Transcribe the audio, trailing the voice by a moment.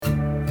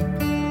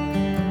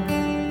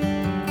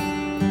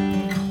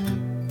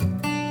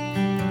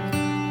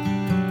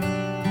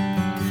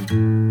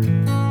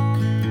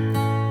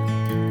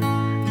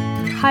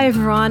Hi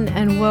everyone,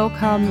 and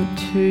welcome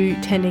to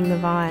Tending the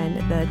Vine,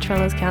 the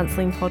Trellis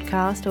Counselling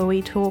podcast, where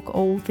we talk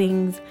all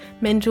things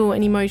mental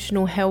and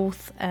emotional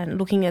health and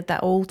looking at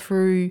that all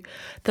through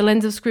the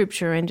lens of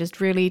Scripture and just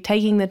really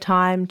taking the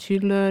time to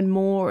learn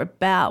more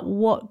about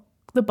what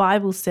the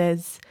Bible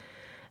says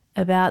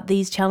about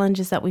these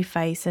challenges that we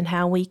face and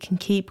how we can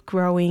keep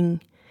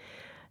growing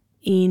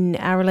in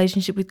our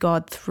relationship with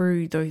God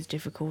through those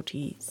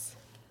difficulties.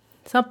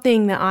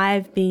 Something that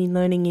I've been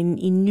learning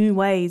in new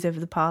ways over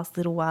the past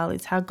little while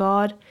is how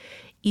God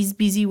is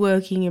busy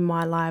working in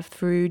my life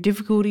through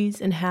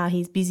difficulties and how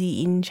he's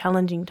busy in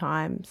challenging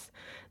times.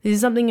 This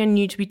is something I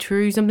knew to be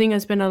true, something I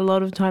spent a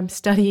lot of time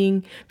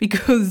studying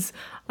because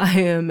I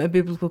am a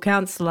biblical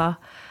counsellor.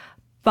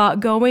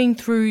 But going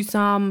through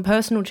some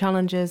personal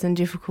challenges and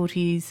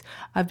difficulties,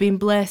 I've been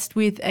blessed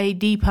with a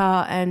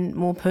deeper and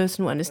more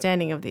personal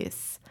understanding of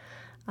this.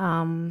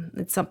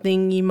 It's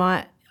something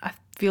I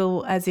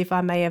feel as if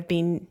I may have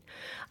been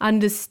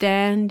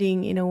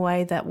understanding in a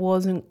way that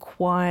wasn't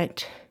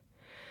quite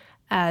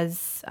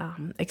as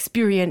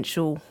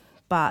experiential,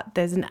 but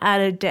there's an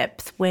added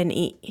depth when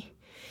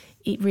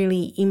it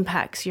really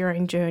impacts your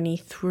own journey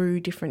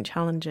through different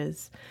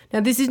challenges.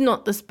 Now, this is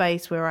not the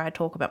space where I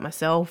talk about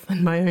myself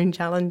and my own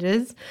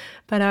challenges,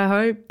 but I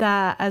hope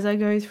that as I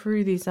go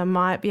through this, I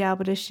might be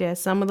able to share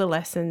some of the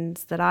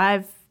lessons that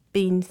I've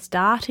been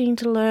starting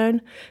to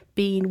learn,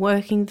 been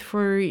working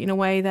through in a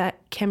way that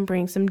can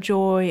bring some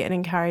joy and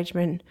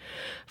encouragement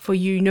for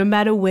you, no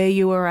matter where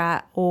you are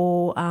at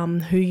or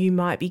who you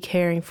might be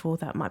caring for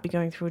that might be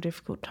going through a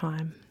difficult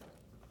time.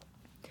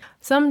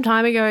 Some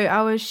time ago,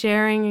 I was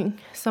sharing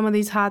some of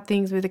these hard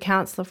things with a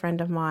counsellor friend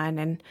of mine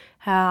and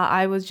how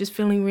I was just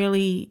feeling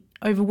really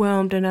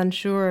overwhelmed and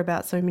unsure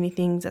about so many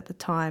things at the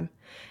time.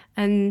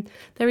 And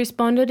they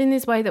responded in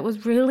this way that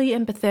was really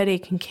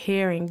empathetic and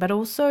caring, but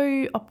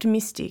also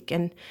optimistic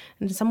and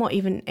somewhat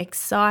even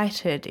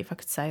excited, if I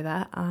could say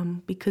that,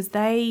 because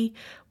they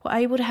were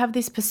able to have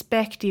this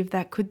perspective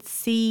that could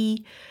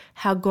see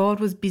how God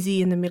was busy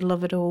in the middle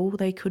of it all.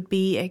 They could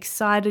be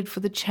excited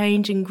for the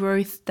change and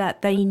growth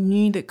that they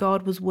knew that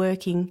God was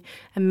working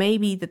and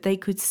maybe that they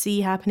could see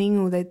happening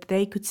or that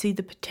they could see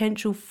the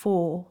potential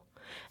for.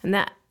 And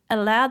that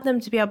allowed them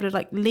to be able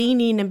to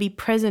lean in and be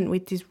present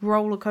with this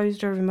roller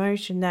coaster of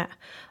emotion that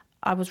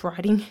I was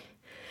riding,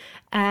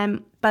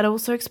 but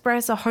also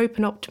express a hope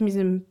and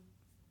optimism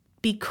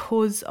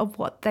because of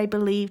what they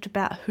believed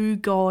about who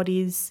God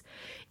is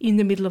in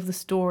the middle of the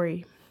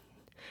story.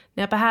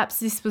 Now, perhaps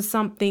this was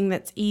something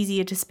that's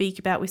easier to speak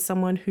about with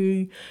someone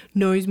who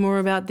knows more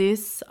about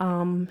this,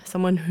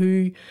 someone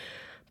who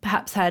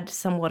perhaps had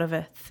somewhat of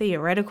a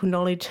theoretical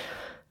knowledge,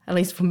 at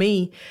least for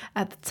me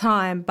at the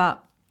time,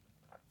 but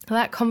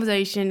that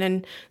conversation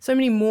and so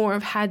many more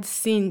I've had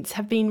since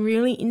have been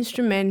really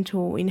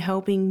instrumental in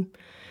helping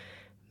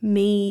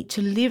me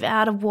to live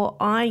out of what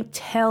I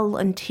tell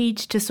and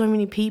teach to so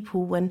many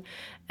people and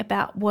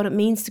about what it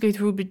means to go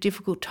through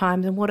difficult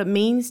times and what it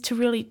means to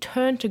really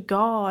turn to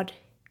God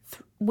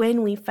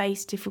when we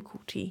face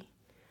difficulty.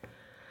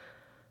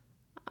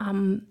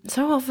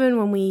 So often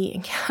when we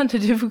encounter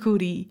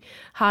difficulty,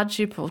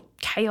 hardship or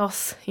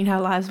chaos in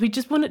our lives, we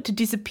just want it to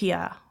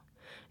disappear.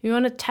 We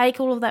want to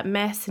take all of that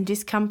mess and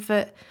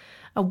discomfort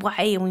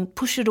away and we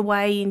push it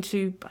away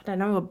into,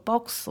 a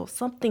box or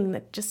something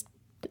that just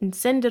and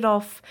send it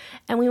off.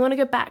 And we want to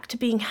go back to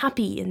being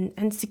happy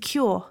and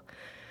secure.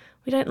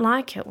 We don't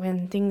like it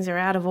when things are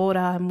out of order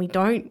and we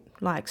don't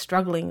like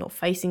struggling or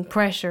facing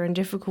pressure and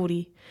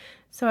difficulty.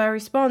 So our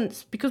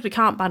response, because we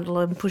can't bundle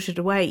it and push it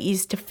away,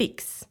 is to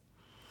fix.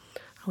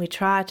 We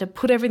try to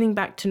put everything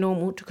back to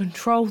normal, to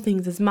control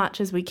things as much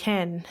as we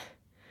can.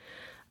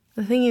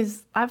 The thing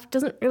is, life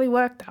doesn't really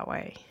work that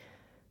way.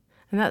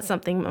 And that's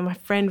something that my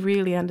friend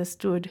really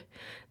understood.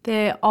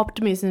 Their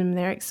optimism,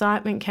 their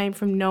excitement came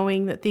from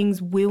knowing that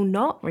things will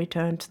not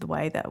return to the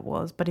way that it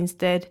was, but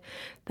instead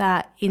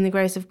that in the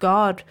grace of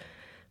God,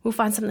 we'll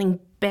find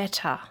something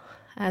better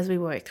as we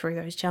work through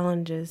those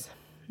challenges.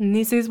 And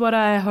this is what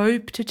I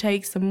hope to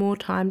take some more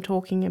time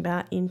talking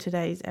about in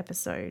today's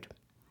episode.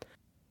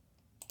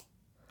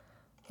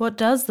 What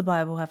does the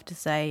Bible have to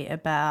say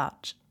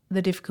about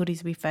the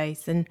difficulties we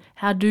face and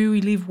how do we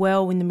live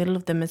well in the middle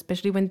of them,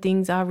 especially when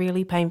things are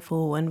really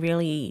painful and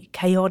really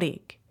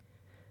chaotic?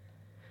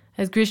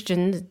 As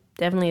Christians,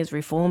 definitely as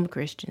Reformed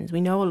Christians, we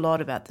know a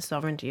lot about the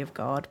sovereignty of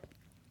God.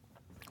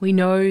 We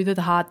know that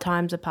the hard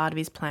times are part of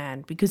his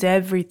plan because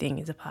everything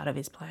is a part of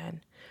his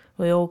plan.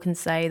 We all can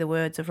say the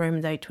words of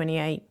Romans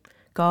 8:28,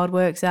 God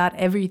works out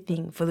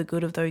everything for the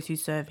good of those who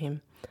serve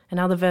him, and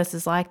other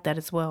verses like that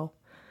as well.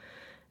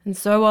 And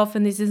so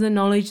often this is a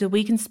knowledge that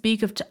we can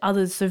speak of to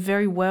others so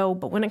very well,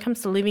 but when it comes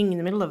to living in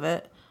the middle of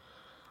it,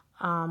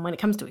 when it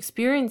comes to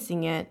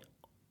experiencing it,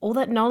 all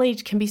that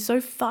knowledge can be so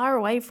far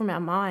away from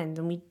our minds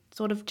and we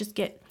sort of just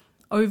get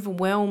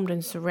overwhelmed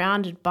and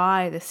surrounded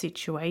by the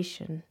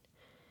situation.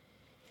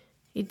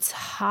 It's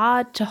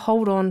hard to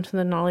hold on to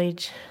the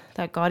knowledge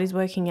that God is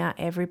working out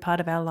every part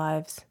of our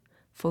lives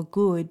for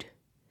good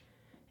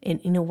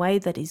and in a way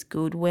that is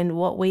good when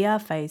what we are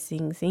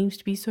facing seems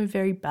to be so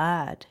very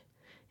bad.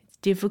 It's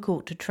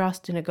difficult to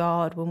trust in a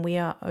God when we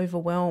are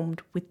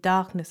overwhelmed with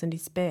darkness and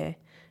despair,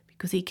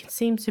 because he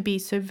seems to be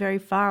so very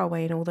far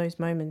away in all those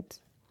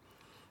moments.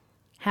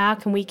 How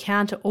can we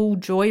counter all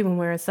joy when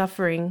we're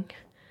suffering,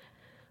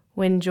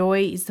 when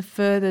joy is the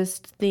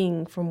furthest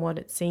thing from what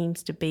it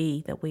seems to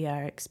be that we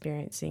are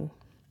experiencing?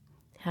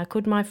 How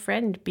could my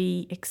friend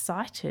be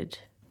excited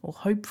or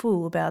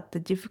hopeful about the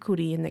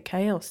difficulty and the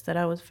chaos that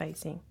I was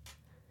facing?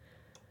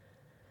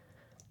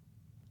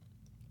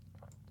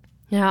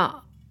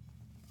 Now,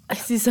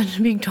 this is such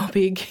a big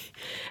topic,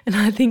 and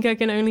I think I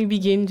can only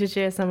begin to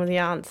share some of the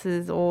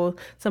answers or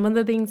some of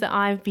the things that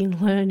I've been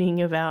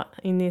learning about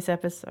in this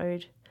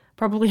episode.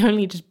 Probably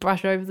only just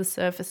brush over the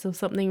surface of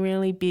something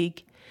really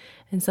big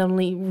and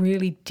something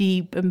really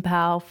deep and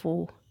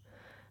powerful.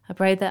 I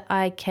pray that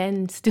I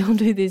can still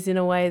do this in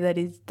a way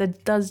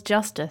that does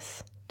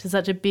justice to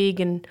such a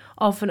big and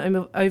often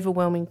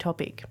overwhelming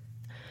topic.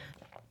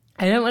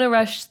 I don't want to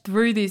rush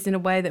through this in a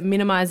way that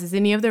minimizes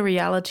any of the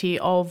reality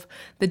of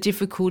the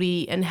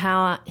difficulty and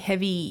how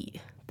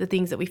heavy the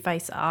things that we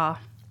face are.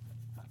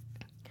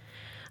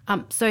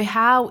 So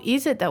how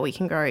is it that we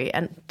can grow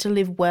and to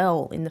live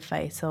well in the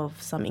face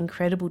of some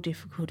incredible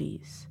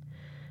difficulties?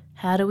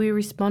 How do we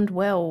respond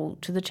well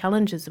to the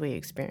challenges we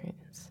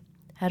experience?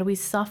 How do we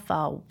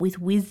suffer with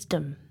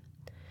wisdom?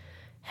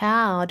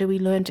 How do we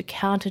learn to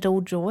count it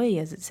all joy,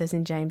 as it says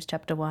in James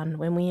chapter 1,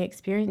 when we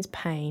experience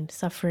pain,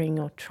 suffering,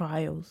 or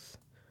trials?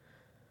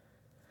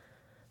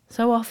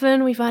 So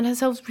often we find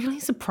ourselves really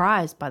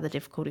surprised by the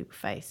difficulty we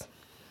face.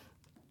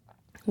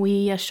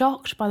 We are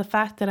shocked by the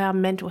fact that our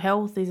mental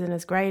health isn't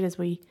as great as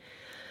we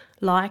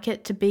like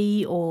it to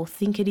be or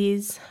think it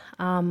is,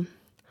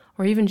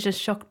 or even just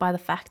shocked by the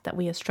fact that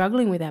we are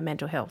struggling with our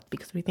mental health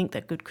because we think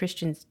that good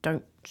Christians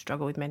don't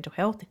struggle with mental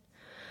health.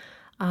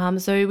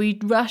 So we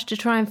rush to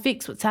try and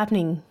fix what's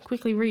happening,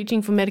 quickly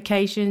reaching for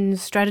medications,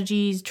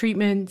 strategies,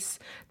 treatments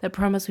that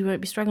promise we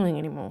won't be struggling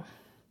anymore.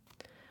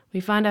 We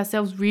find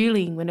ourselves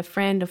reeling when a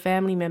friend or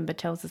family member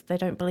tells us they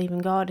don't believe in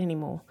God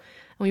anymore.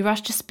 And we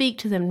rush to speak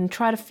to them and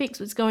try to fix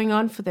what's going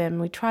on for them.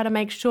 We try to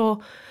make sure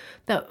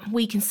that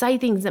we can say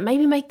things that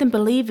maybe make them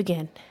believe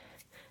again.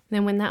 And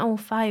then when that all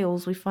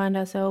fails, we find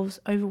ourselves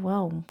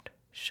overwhelmed,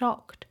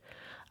 shocked,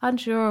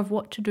 unsure of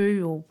what to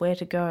do or where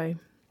to go.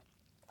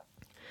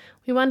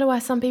 We wonder why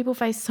some people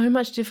face so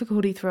much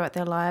difficulty throughout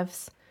their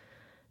lives.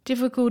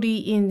 Difficulty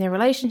in their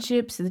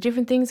relationships, the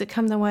different things that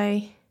come their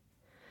way.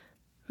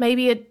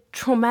 Maybe a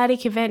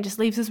traumatic event just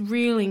leaves us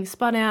reeling,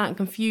 spun out and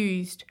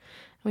confused.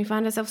 And we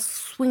find ourselves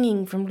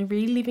swinging from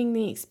reliving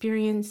the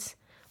experience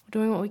or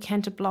doing what we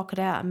can to block it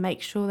out and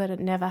make sure that it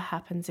never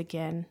happens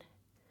again.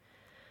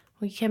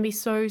 We can be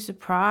so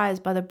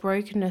surprised by the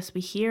brokenness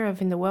we hear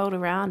of in the world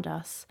around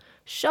us,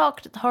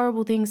 shocked at the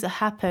horrible things that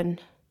happen,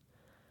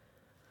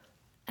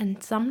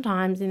 and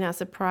sometimes in our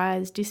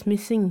surprise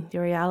dismissing the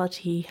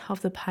reality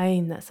of the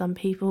pain that some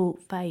people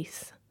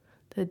face,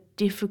 the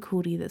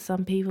difficulty that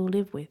some people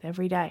live with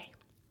every day.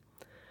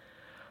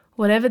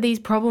 Whatever these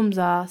problems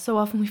are, so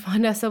often we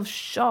find ourselves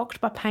shocked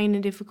by pain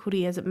and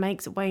difficulty as it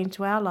makes its way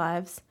into our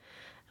lives,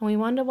 and we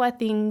wonder why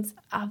things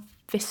are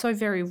so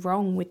very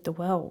wrong with the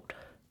world.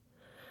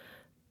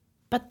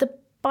 But the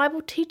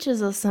Bible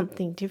teaches us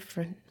something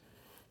different.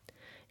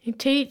 It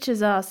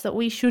teaches us that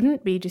we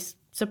shouldn't be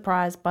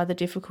surprised by the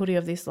difficulty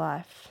of this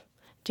life.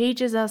 It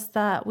teaches us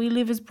that we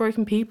live as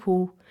broken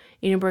people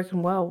in a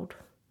broken world.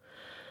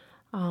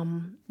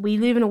 We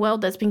live in a world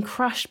that's been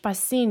crushed by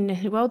sin,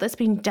 a world that's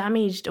been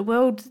damaged, a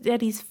world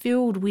that is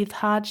filled with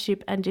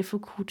hardship and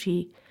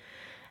difficulty.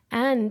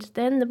 And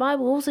then the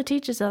Bible also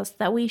teaches us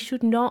that we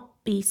should not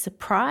be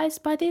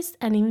surprised by this,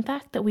 and in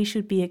fact that we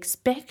should be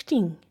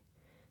expecting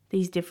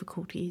these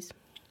difficulties.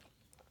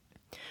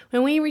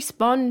 When we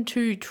respond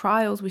to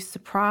trials with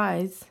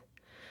surprise,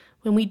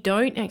 when we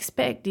don't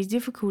expect these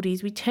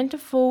difficulties, we tend to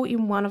fall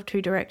in one of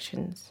two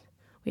directions.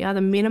 We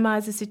either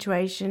minimize the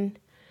situation,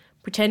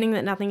 pretending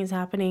that nothing is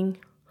happening,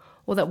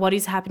 or that what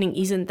is happening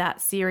isn't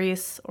that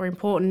serious or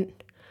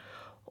important,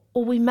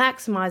 or we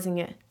maximizing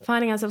it,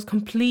 finding ourselves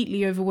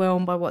completely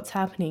overwhelmed by what's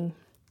happening,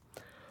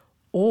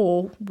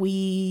 or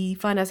we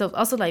find ourselves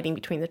oscillating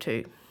between the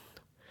two.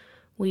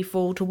 We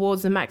fall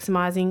towards the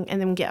maximizing and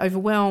then we get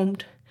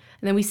overwhelmed,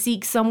 and then we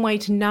seek some way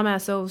to numb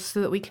ourselves so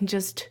that we can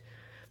just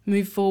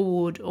move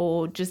forward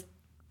or just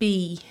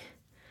be.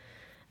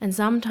 And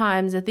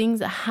sometimes the things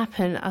that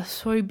happen are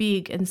so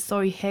big and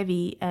so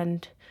heavy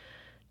and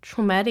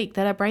traumatic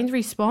that our brains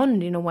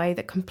respond in a way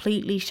that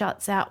completely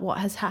shuts out what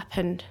has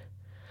happened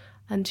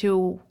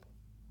until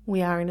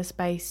we are in a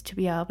space to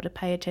be able to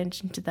pay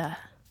attention to that.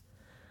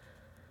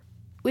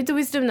 With the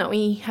wisdom that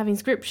we have in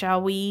Scripture,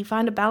 we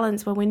find a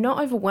balance where we're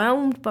not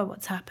overwhelmed by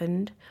what's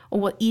happened or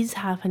what is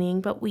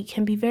happening, but we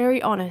can be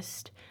very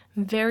honest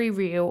and very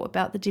real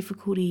about the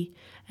difficulty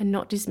and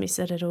not dismiss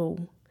it at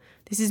all.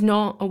 This is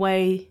not a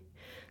way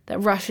that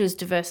rushes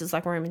to verses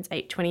like Romans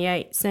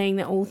 8:28, saying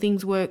that all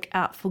things work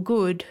out for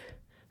good,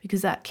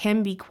 because that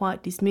can be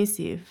quite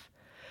dismissive.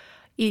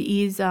 It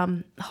is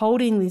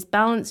holding this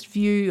balanced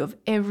view of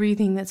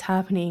everything that's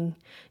happening.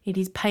 It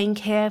is paying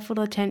careful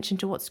attention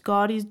to what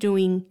God is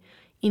doing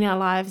in our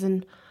lives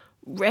and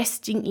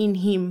resting in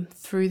Him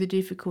through the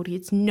difficulty.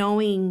 It's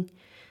knowing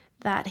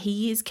that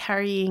He is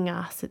carrying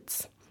us.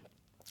 It's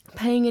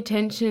paying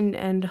attention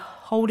and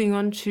holding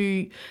on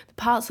to the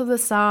parts of the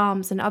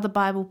Psalms and other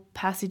Bible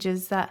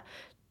passages that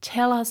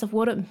tell us of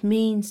what it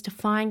means to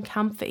find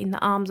comfort in the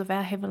arms of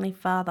our Heavenly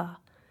Father.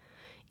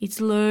 It's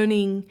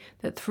learning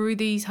that through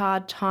these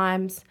hard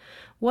times,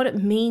 what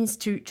it means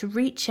to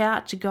reach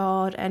out to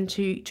God and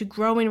to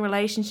grow in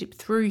relationship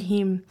through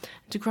Him,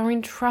 to grow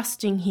in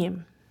trusting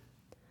Him.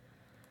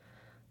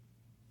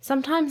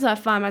 Sometimes I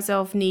find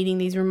myself needing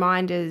these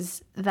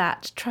reminders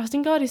that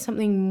trusting God is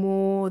something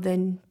more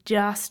than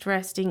just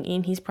resting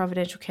in His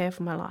providential care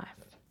for my life.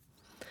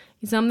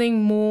 It's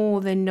something more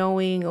than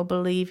knowing or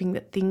believing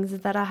that things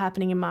that are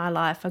happening in my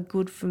life are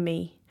good for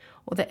me,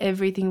 or that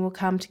everything will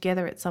come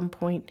together at some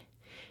point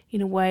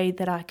in a way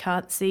that I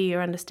can't see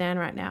or understand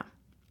right now.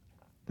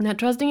 Now,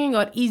 trusting in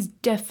God is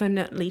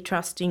definitely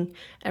trusting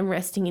and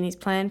resting in His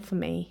plan for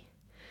me.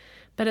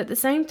 But at the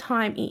same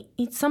time,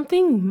 it's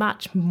something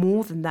much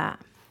more than that.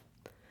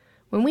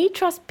 When we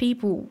trust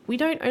people, we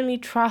don't only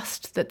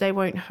trust that they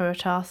won't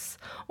hurt us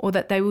or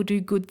that they will do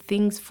good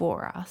things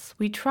for us.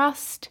 We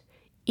trust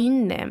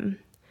in them,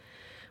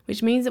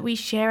 which means that we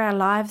share our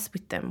lives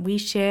with them. We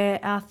share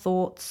our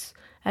thoughts,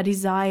 our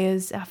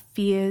desires, our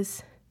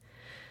fears.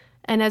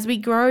 And as we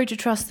grow to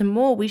trust them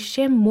more, we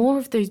share more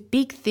of those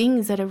big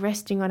things that are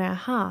resting on our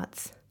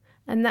hearts.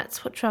 And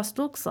that's what trust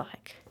looks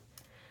like.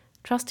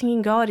 Trusting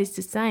in God is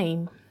the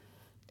same.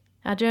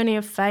 Our journey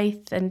of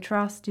faith and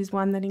trust is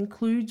one that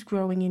includes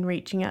growing in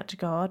reaching out to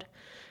God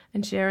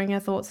and sharing our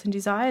thoughts and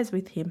desires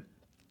with Him.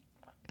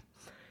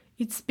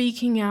 It's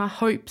speaking our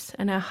hopes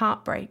and our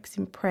heartbreaks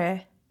in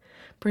prayer,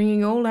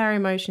 bringing all our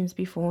emotions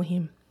before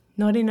Him,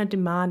 not in a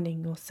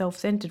demanding or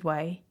self-centered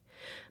way,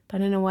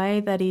 but in a way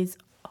that is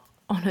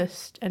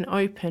honest and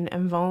open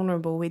and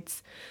vulnerable.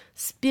 It's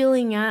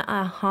spilling out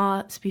our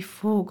hearts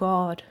before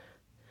God.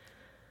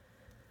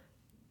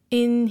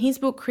 In his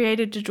book,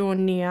 Created to Draw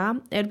Near,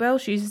 Ed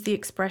Welch uses the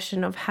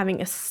expression of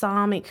having a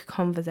psalmic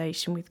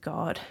conversation with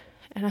God.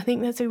 And I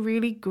think that's a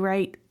really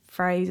great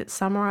phrase. It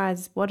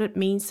summarizes what it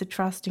means to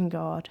trust in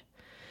God.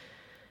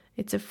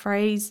 It's a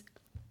phrase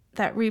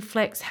that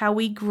reflects how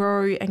we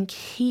grow and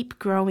keep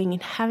growing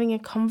in having a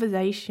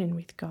conversation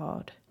with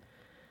God.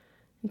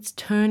 It's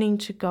turning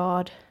to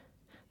God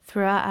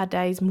throughout our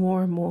days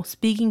more and more,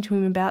 speaking to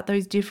Him about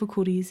those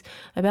difficulties,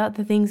 about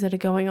the things that are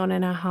going on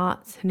in our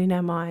hearts and in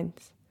our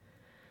minds.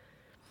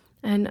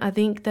 And I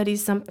think that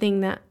is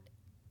something that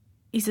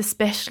is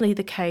especially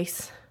the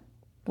case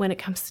when it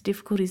comes to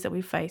difficulties that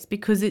we face,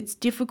 because it's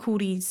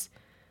difficulties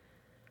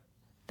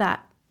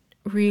that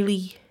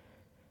really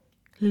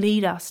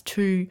lead us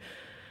to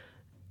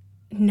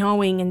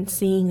knowing and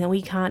seeing that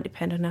we can't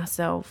depend on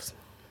ourselves.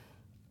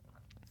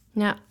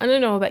 Now, I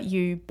don't know about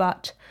you,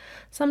 but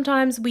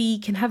sometimes we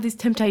can have this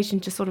temptation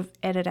to sort of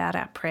edit out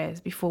our prayers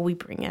before we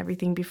bring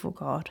everything before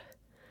God.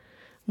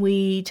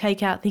 We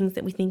take out things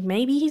that we think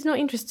maybe He's not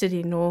interested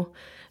in, or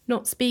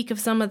not speak of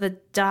some of the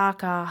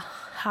darker,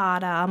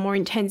 harder, more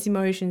intense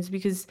emotions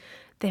because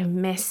they're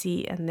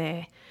messy and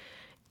they're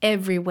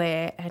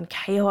everywhere and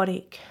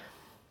chaotic.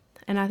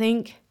 And I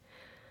think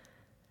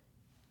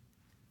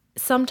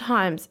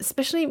sometimes,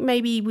 especially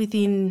maybe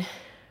within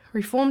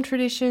Reformed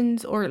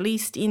traditions, or at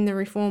least in the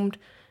Reformed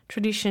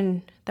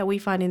tradition that we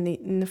find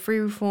in the Free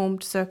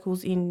Reformed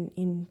circles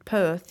in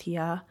Perth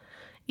here,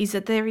 is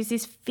that there is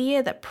this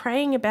fear that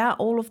praying about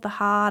all of the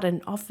hard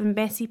and often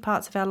messy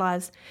parts of our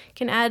lives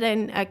can add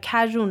in a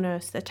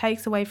casualness that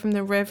takes away from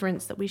the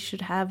reverence that we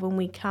should have when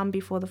we come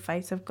before the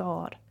face of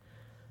God.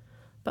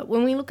 But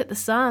when we look at the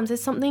Psalms,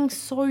 there's something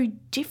so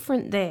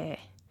different there.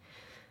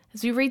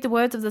 As we read the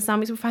words of the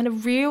psalmist, we find a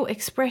real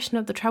expression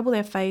of the trouble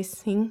they're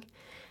facing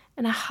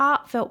and a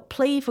heartfelt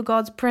plea for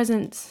God's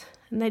presence.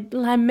 And they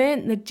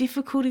lament the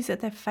difficulties that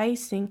they're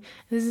facing.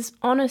 There's this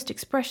honest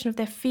expression of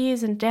their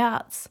fears and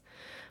doubts.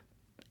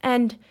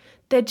 And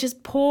they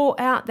just pour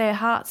out their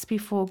hearts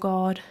before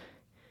God,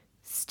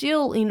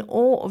 still in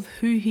awe of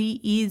who He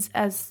is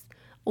as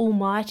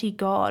Almighty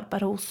God,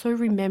 but also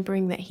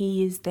remembering that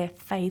He is their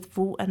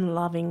faithful and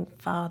loving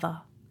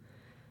Father.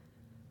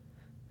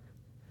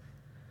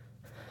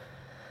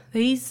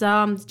 These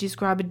Psalms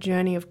describe a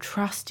journey of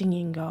trusting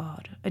in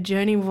God, a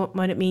journey of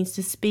what it means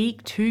to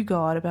speak to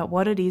God about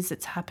what it is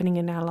that's happening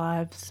in our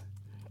lives.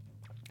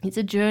 It's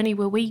a journey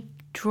where we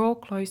draw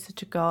closer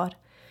to God.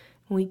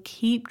 We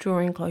keep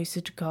drawing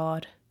closer to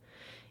God.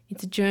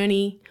 It's a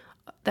journey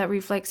that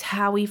reflects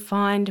how we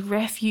find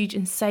refuge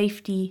and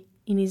safety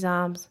in His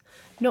arms,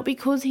 not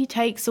because He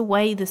takes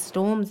away the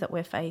storms that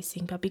we're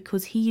facing, but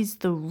because He is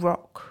the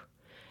rock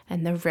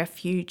and the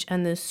refuge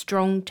and the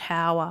strong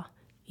tower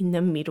in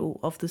the middle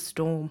of the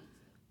storm.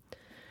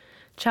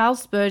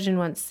 Charles Spurgeon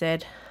once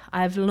said,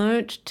 "I have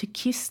learnt to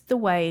kiss the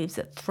waves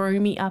that throw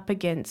me up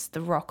against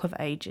the rock of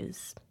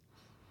ages."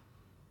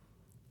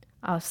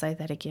 I'll say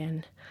that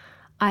again.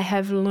 I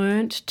have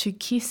learnt to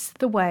kiss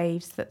the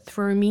waves that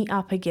throw me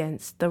up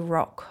against the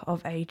rock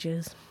of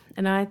ages.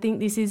 And I think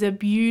this is a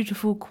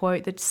beautiful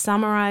quote that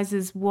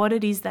summarizes what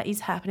it is that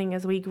is happening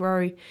as we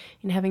grow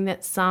in having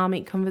that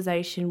psalmic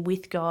conversation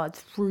with God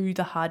through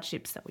the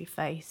hardships that we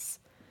face.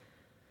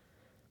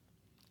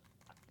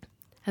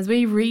 As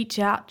we reach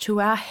out to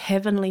our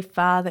Heavenly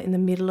Father in the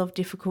middle of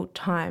difficult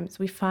times,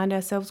 we find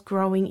ourselves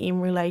growing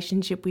in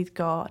relationship with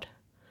God.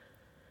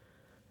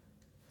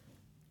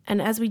 And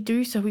as we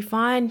do so, we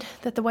find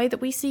that the way that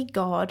we see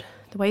God,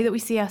 the way that we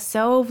see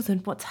ourselves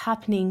and what's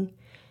happening,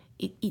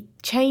 it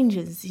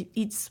changes,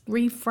 it's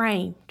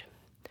reframed.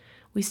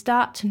 We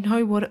start to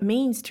know what it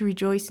means to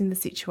rejoice in the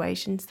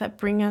situations that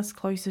bring us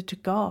closer to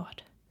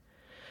God.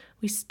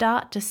 We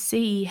start to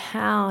see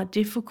how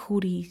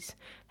difficulties,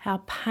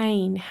 how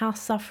pain, how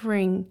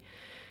suffering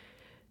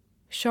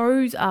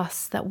shows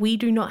us that we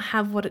do not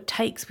have what it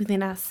takes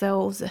within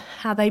ourselves,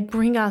 how they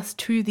bring us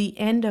to the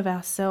end of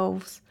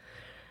ourselves,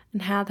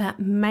 and how that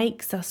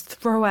makes us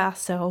throw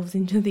ourselves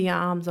into the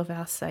arms of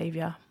our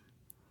Saviour.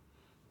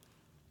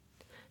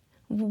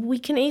 We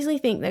can easily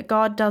think that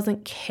God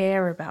doesn't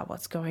care about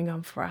what's going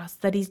on for us,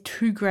 that He's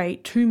too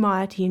great, too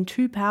mighty, and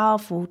too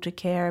powerful to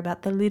care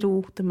about the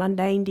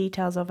mundane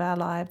details of our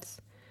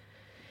lives.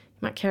 He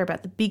might care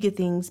about the bigger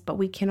things, but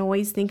we can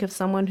always think of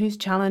someone whose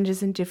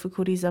challenges and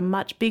difficulties are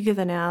much bigger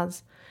than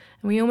ours,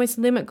 and we almost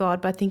limit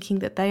God by thinking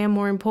that they are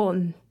more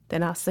important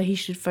than us, so He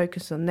should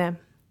focus on them.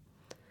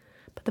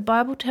 But the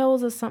Bible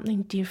tells us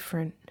something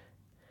different.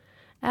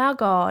 Our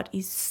God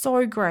is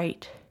so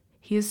great,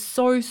 He is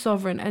so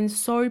sovereign and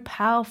so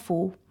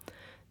powerful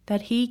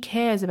that He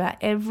cares about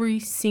every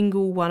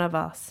single one of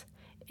us.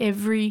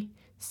 Every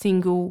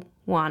single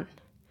one.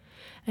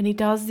 And He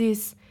does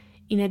this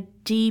in a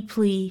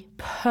deeply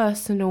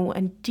personal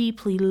and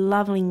deeply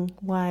loving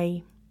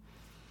way.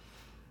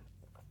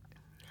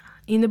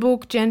 In the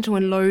book Gentle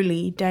and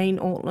Lowly, Dane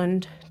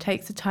Ortlund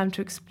takes the time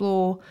to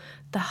explore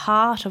the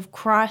heart of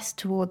Christ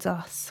towards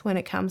us when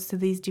it comes to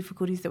these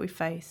difficulties that we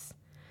face.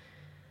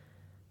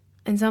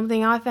 And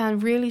something I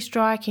found really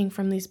striking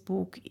from this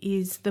book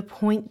is the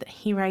point that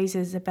he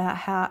raises about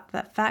how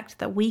that fact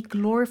that we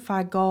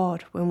glorify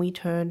God when we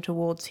turn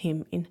towards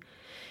Him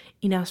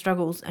in our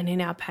struggles and in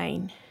our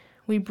pain.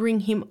 We bring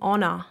Him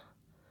honour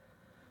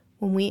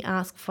when we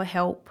ask for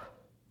help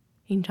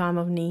in time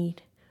of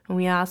need, when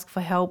we ask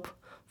for help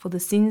for the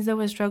sins that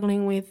we're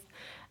struggling with,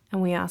 and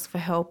we ask for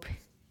help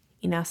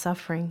in our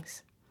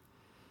sufferings.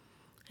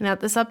 Now,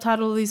 the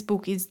subtitle of this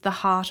book is The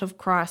Heart of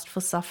Christ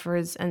for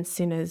Sufferers and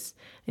Sinners,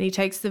 and he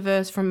takes the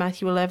verse from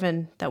Matthew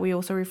 11 that we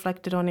also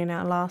reflected on in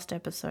our last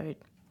episode.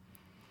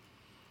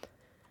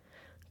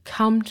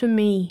 Come to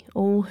me,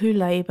 all who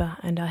labour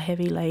and are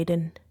heavy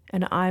laden,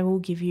 and I will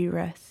give you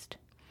rest.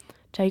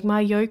 Take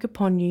my yoke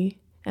upon you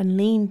and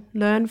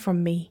learn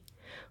from me,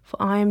 for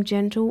I am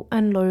gentle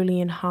and lowly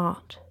in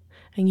heart,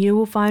 and you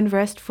will find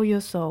rest for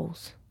your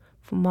souls.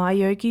 For my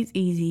yoke is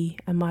easy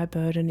and my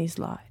burden is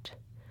light.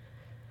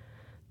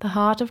 The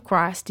heart of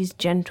Christ is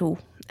gentle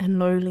and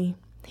lowly.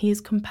 He is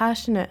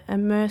compassionate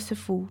and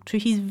merciful to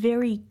His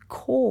very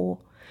core.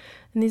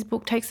 And this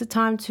book takes the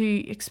time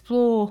to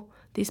explore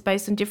this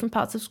based on different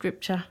parts of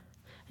Scripture.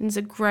 And it's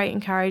a great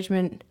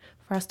encouragement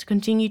for us to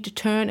continue to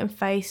turn and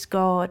face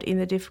God in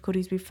the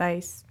difficulties we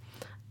face.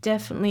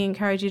 Definitely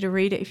encourage you to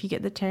read it if you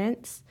get the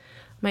chance.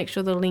 Make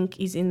sure the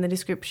link is in the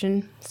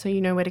description so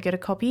you know where to get a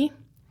copy.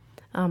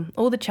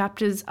 All the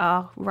chapters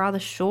are rather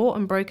short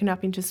and broken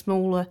up into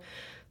smaller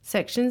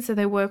sections, so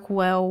they work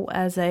well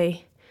as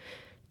a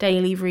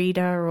daily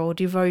reader or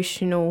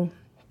devotional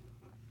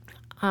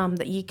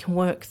that you can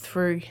work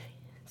through,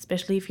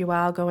 especially if you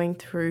are going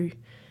through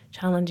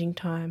challenging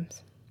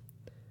times.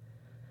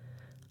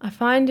 I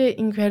find it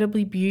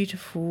incredibly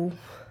beautiful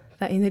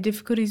that in the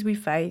difficulties we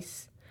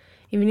face,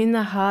 even in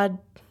the hard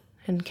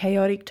and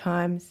chaotic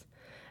times,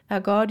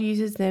 our God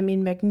uses them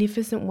in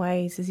magnificent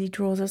ways as He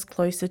draws us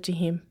closer to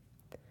Him.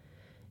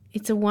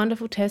 It's a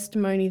wonderful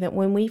testimony that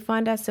when we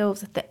find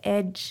ourselves at the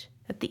edge,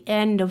 at the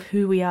end of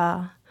who we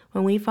are,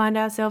 when we find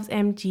ourselves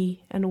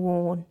empty and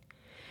worn,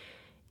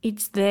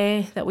 it's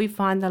there that we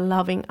find the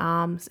loving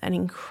arms and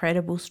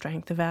incredible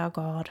strength of our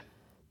God.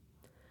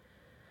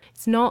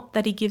 It's not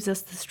that He gives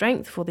us the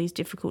strength for these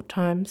difficult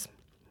times.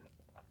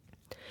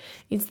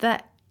 It's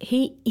that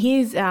He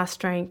is our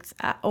strength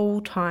at all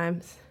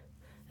times.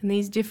 And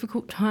these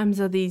difficult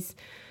times are these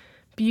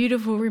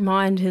beautiful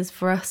reminders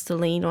for us to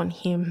lean on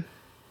Him.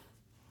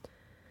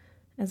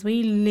 As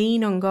we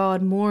lean on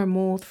God more and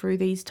more through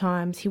these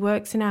times, He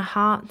works in our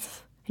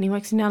hearts and He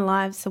works in our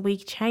lives so we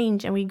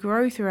change and we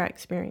grow through our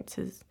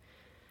experiences.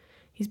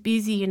 He's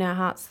busy in our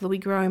hearts so that we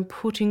grow in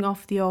putting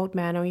off the old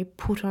man and we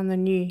put on the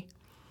new.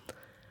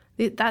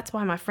 That's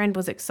why my friend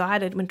was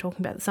excited when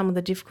talking about some of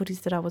the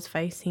difficulties that I was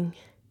facing.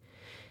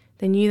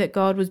 They knew that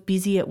God was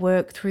busy at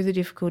work through the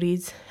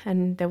difficulties,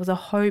 and there was a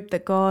hope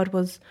that God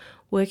was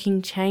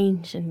working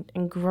change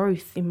and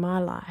growth in my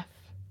life.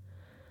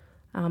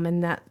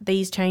 And that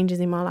these changes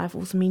in my life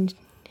also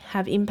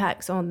have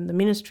impacts on the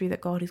ministry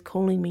that God is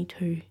calling me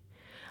to.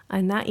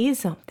 And that is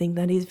something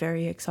that is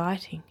very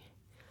exciting.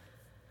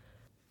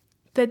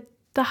 that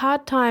the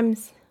hard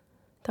times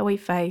that we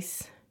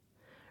face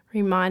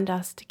remind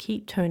us to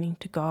keep turning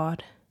to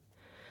God.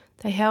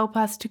 They help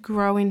us to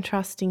grow in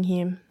trusting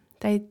Him.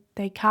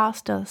 They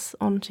cast us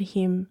onto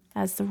Him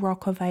as the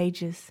rock of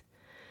ages.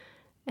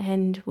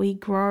 And we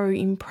grow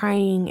in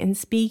praying and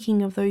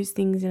speaking of those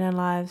things in our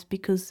lives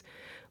because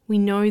we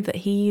know that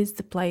He is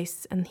the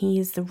place and He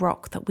is the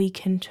rock that we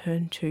can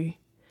turn to.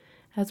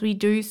 As we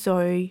do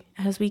so,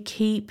 as we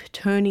keep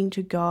turning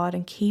to God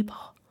and keep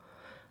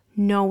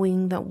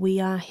knowing that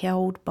we are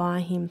held by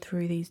Him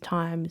through these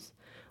times,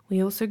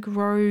 we also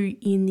grow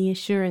in the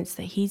assurance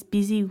that He's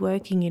busy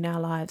working in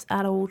our lives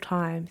at all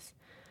times.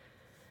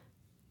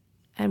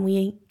 And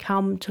we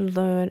come to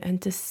learn and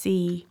to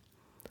see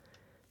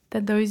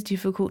that those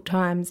difficult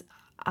times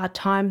are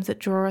times that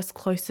draw us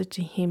closer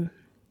to Him.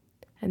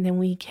 And then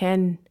we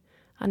can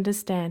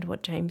understand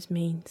what James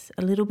means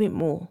a little bit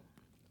more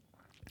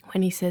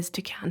when he says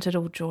to count it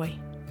all joy.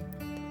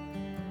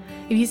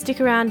 If you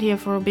stick around here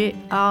for a bit,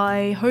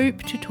 I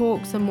hope to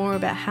talk some more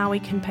about how we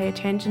can pay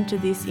attention to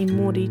this in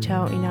more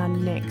detail in our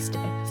next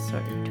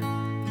episode.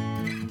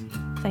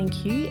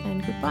 Thank you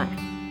and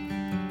goodbye.